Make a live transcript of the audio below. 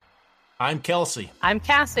I'm Kelsey. I'm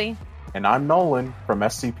Cassie. And I'm Nolan from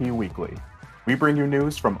SCP Weekly. We bring you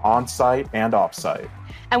news from on-site and off-site.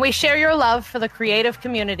 And we share your love for the creative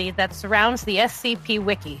community that surrounds the SCP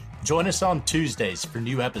Wiki. Join us on Tuesdays for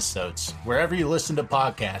new episodes, wherever you listen to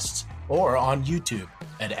podcasts, or on YouTube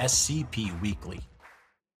at SCP Weekly.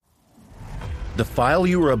 The file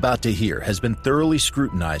you are about to hear has been thoroughly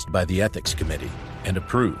scrutinized by the Ethics Committee and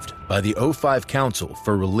approved by the O5 Council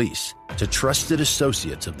for release to trusted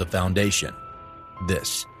associates of the Foundation.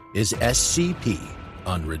 This is SCP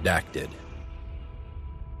Unredacted.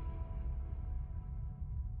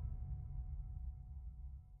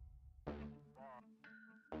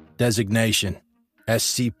 Designation: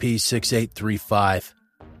 SCP-6835.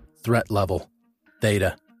 Threat level: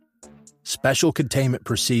 Theta. Special Containment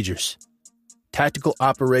Procedures: Tactical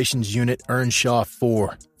Operations Unit Earnshaw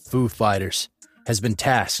 4, Foo Fighters, has been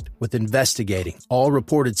tasked with investigating all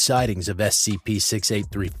reported sightings of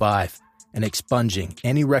SCP-6835 and expunging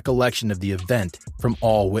any recollection of the event from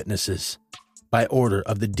all witnesses. By order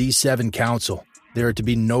of the D7 Council, there are to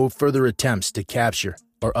be no further attempts to capture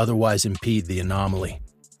or otherwise impede the anomaly.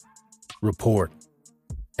 Report: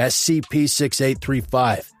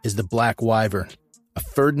 SCP-6835 is the Black Wyvern, a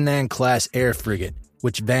Ferdinand-class air frigate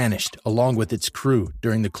which vanished along with its crew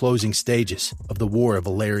during the closing stages of the War of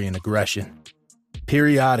Valerian Aggression.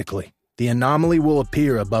 Periodically, the anomaly will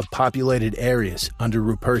appear above populated areas under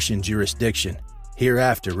Rupertian jurisdiction,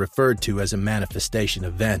 hereafter referred to as a manifestation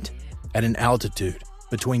event, at an altitude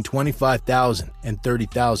between 25,000 and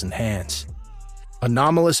 30,000 hands.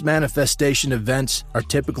 Anomalous manifestation events are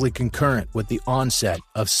typically concurrent with the onset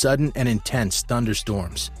of sudden and intense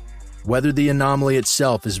thunderstorms. Whether the anomaly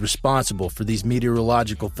itself is responsible for these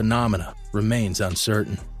meteorological phenomena remains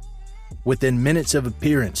uncertain. Within minutes of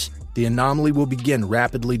appearance, the anomaly will begin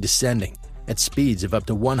rapidly descending at speeds of up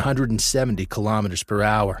to 170 kilometers per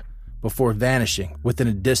hour before vanishing within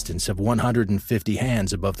a distance of 150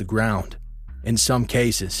 hands above the ground. In some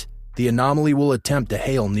cases, the anomaly will attempt to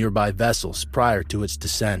hail nearby vessels prior to its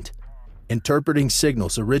descent. Interpreting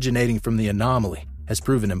signals originating from the anomaly has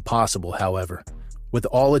proven impossible, however, with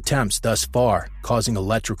all attempts thus far causing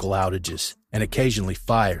electrical outages and occasionally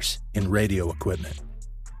fires in radio equipment.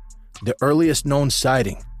 The earliest known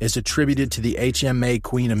sighting is attributed to the HMA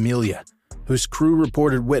Queen Amelia, whose crew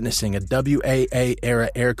reported witnessing a WAA-era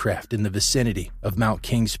aircraft in the vicinity of Mount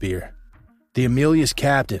Kingspear. The Amelia's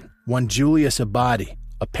captain, one Julius Abadi,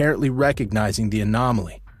 apparently recognizing the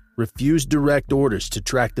anomaly, refused direct orders to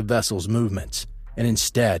track the vessel's movements and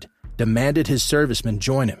instead demanded his servicemen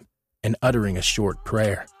join him and uttering a short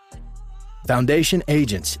prayer. Foundation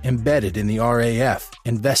agents embedded in the RAF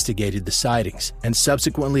investigated the sightings and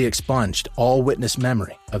subsequently expunged all witness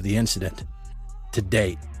memory of the incident. To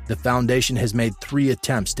date, the Foundation has made 3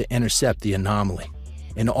 attempts to intercept the anomaly.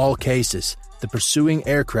 In all cases, the pursuing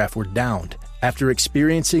aircraft were downed after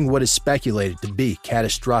experiencing what is speculated to be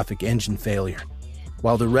catastrophic engine failure.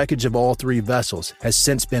 While the wreckage of all 3 vessels has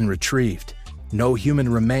since been retrieved, no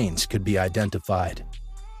human remains could be identified.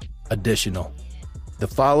 Additional: the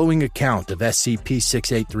following account of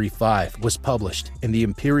SCP-6835 was published in the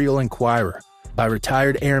Imperial Inquirer by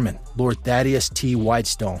retired airman Lord Thaddeus T.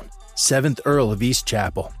 Whitestone, 7th Earl of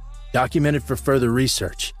Eastchapel, documented for further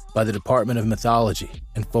research by the Department of Mythology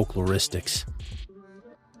and Folkloristics.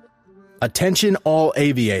 Attention all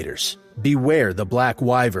aviators, beware the Black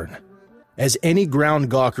Wyvern. As any ground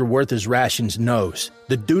gawker worth his rations knows,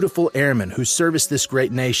 the dutiful airmen who service this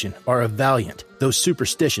great nation are a valiant, though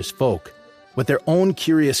superstitious folk, with their own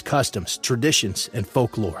curious customs, traditions, and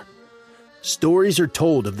folklore. Stories are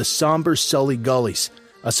told of the somber Sully Gullies,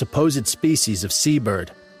 a supposed species of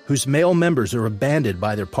seabird, whose male members are abandoned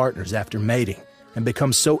by their partners after mating and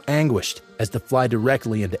become so anguished as to fly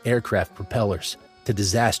directly into aircraft propellers, to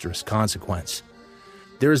disastrous consequence.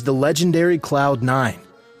 There is the legendary Cloud 9,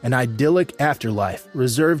 an idyllic afterlife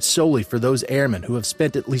reserved solely for those airmen who have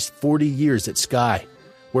spent at least 40 years at Sky,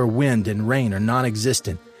 where wind and rain are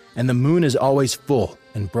non-existent and the moon is always full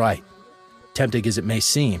and bright. Tempting as it may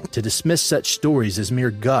seem to dismiss such stories as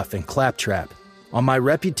mere guff and claptrap, on my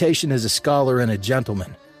reputation as a scholar and a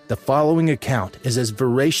gentleman, the following account is as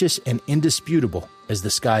veracious and indisputable as the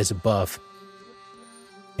skies above.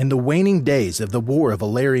 In the waning days of the War of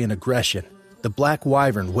Valerian Aggression, the Black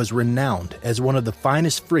Wyvern was renowned as one of the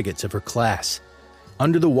finest frigates of her class.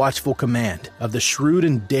 Under the watchful command of the shrewd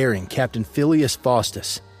and daring Captain Phileas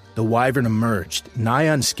Faustus, the Wyvern emerged, nigh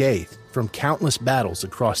unscathed, from countless battles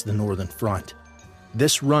across the northern front.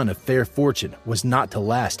 This run of fair fortune was not to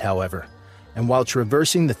last, however, and while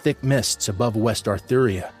traversing the thick mists above West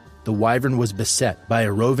Arthuria, the Wyvern was beset by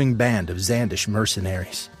a roving band of Zandish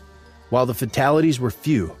mercenaries. While the fatalities were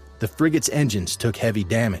few, The frigate's engines took heavy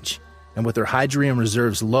damage, and with her hydrium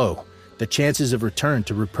reserves low, the chances of return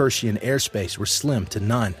to Rupertian airspace were slim to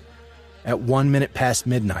none. At 1 minute past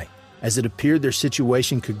midnight, as it appeared their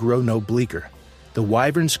situation could grow no bleaker, the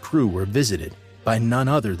Wyvern's crew were visited by none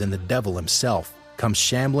other than the devil himself, come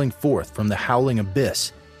shambling forth from the howling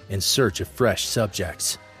abyss in search of fresh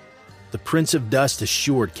subjects. The Prince of Dust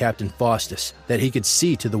assured Captain Faustus that he could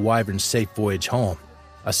see to the Wyvern's safe voyage home,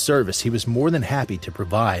 a service he was more than happy to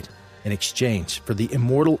provide in exchange for the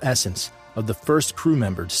immortal essence of the first crew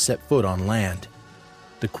member to set foot on land.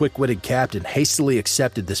 The quick-witted captain hastily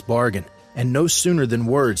accepted this bargain, and no sooner than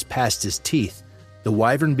words passed his teeth, the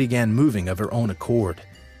Wyvern began moving of her own accord,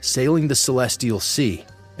 sailing the celestial sea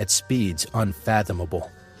at speeds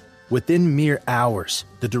unfathomable. Within mere hours,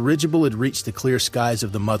 the dirigible had reached the clear skies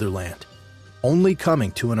of the motherland, only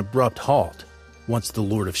coming to an abrupt halt once the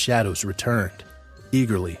Lord of Shadows returned,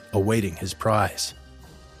 eagerly awaiting his prize.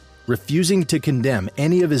 Refusing to condemn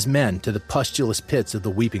any of his men to the pustulous pits of the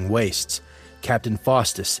Weeping Wastes, Captain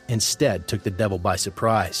Faustus instead took the devil by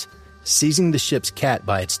surprise, seizing the ship's cat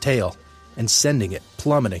by its tail and sending it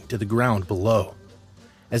plummeting to the ground below.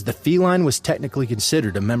 As the feline was technically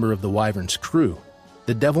considered a member of the Wyvern's crew,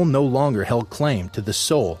 the devil no longer held claim to the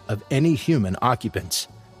soul of any human occupants.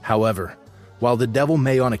 However, while the devil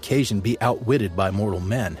may on occasion be outwitted by mortal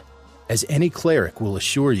men, as any cleric will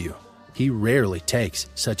assure you, he rarely takes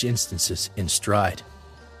such instances in stride.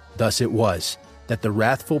 Thus it was that the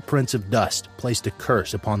wrathful Prince of Dust placed a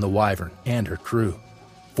curse upon the Wyvern and her crew,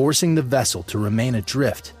 forcing the vessel to remain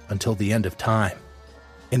adrift until the end of time.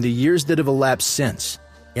 In the years that have elapsed since,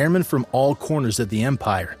 airmen from all corners of the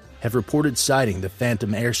Empire have reported sighting the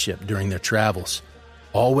Phantom airship during their travels,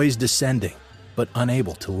 always descending but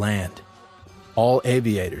unable to land. All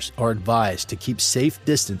aviators are advised to keep safe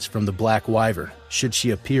distance from the Black Wyvern should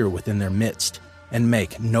she appear within their midst, and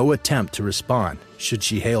make no attempt to respond should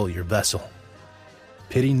she hail your vessel.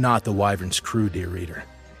 Pity not the Wyvern's crew, dear reader.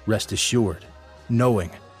 Rest assured, knowing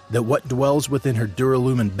that what dwells within her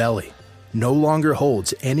duralumin belly no longer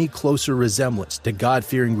holds any closer resemblance to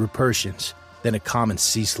God-fearing Rupertians than a common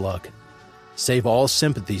sea slug. Save all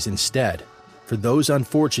sympathies instead for those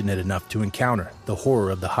unfortunate enough to encounter the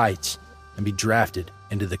horror of the heights and be drafted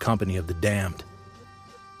into the company of the damned.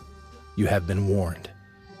 You have been warned.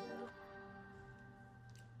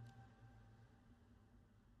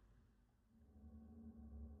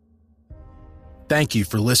 Thank you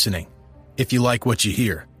for listening. If you like what you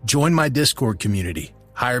hear, join my Discord community,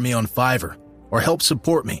 hire me on Fiverr, or help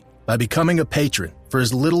support me by becoming a patron for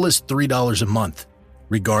as little as $3 a month.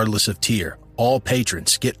 Regardless of tier, all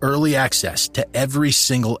patrons get early access to every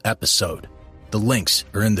single episode. The links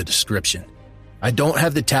are in the description. I don't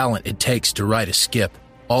have the talent it takes to write a skip.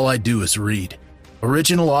 All I do is read.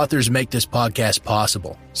 Original authors make this podcast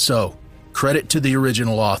possible, so credit to the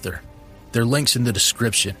original author. Their links in the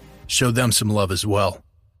description. Show them some love as well.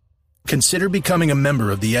 Consider becoming a member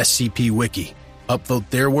of the SCP Wiki. Upvote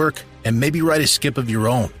their work and maybe write a skip of your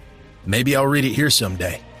own. Maybe I'll read it here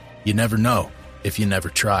someday. You never know if you never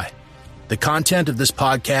try. The content of this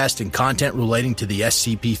podcast and content relating to the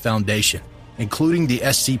SCP Foundation, including the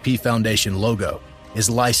SCP Foundation logo, is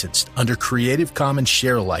licensed under Creative Commons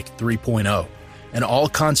Sharealike 3.0, and all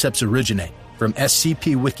concepts originate from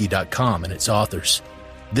scpwiki.com and its authors.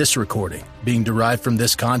 This recording, being derived from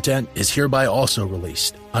this content, is hereby also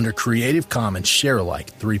released under Creative Commons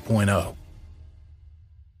Sharealike 3.0.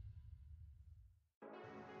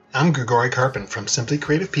 I'm Grigori Karpin from Simply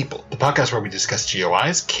Creative People, the podcast where we discuss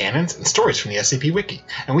GOIs, canons, and stories from the SCP Wiki,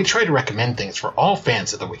 and we try to recommend things for all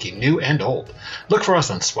fans of the Wiki, new and old. Look for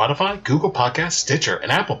us on Spotify, Google Podcasts, Stitcher,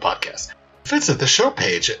 and Apple Podcasts. Visit the show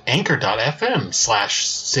page at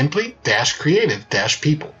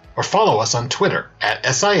anchor.fm/simply-creative-people, or follow us on Twitter at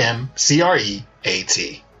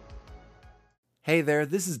SIMCREAT. Hey there,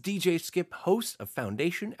 this is DJ Skip, host of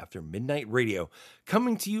Foundation After Midnight Radio,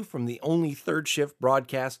 coming to you from the only third shift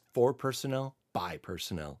broadcast for personnel, by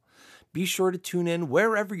personnel. Be sure to tune in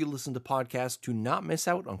wherever you listen to podcasts to not miss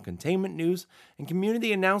out on containment news and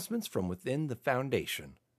community announcements from within the Foundation.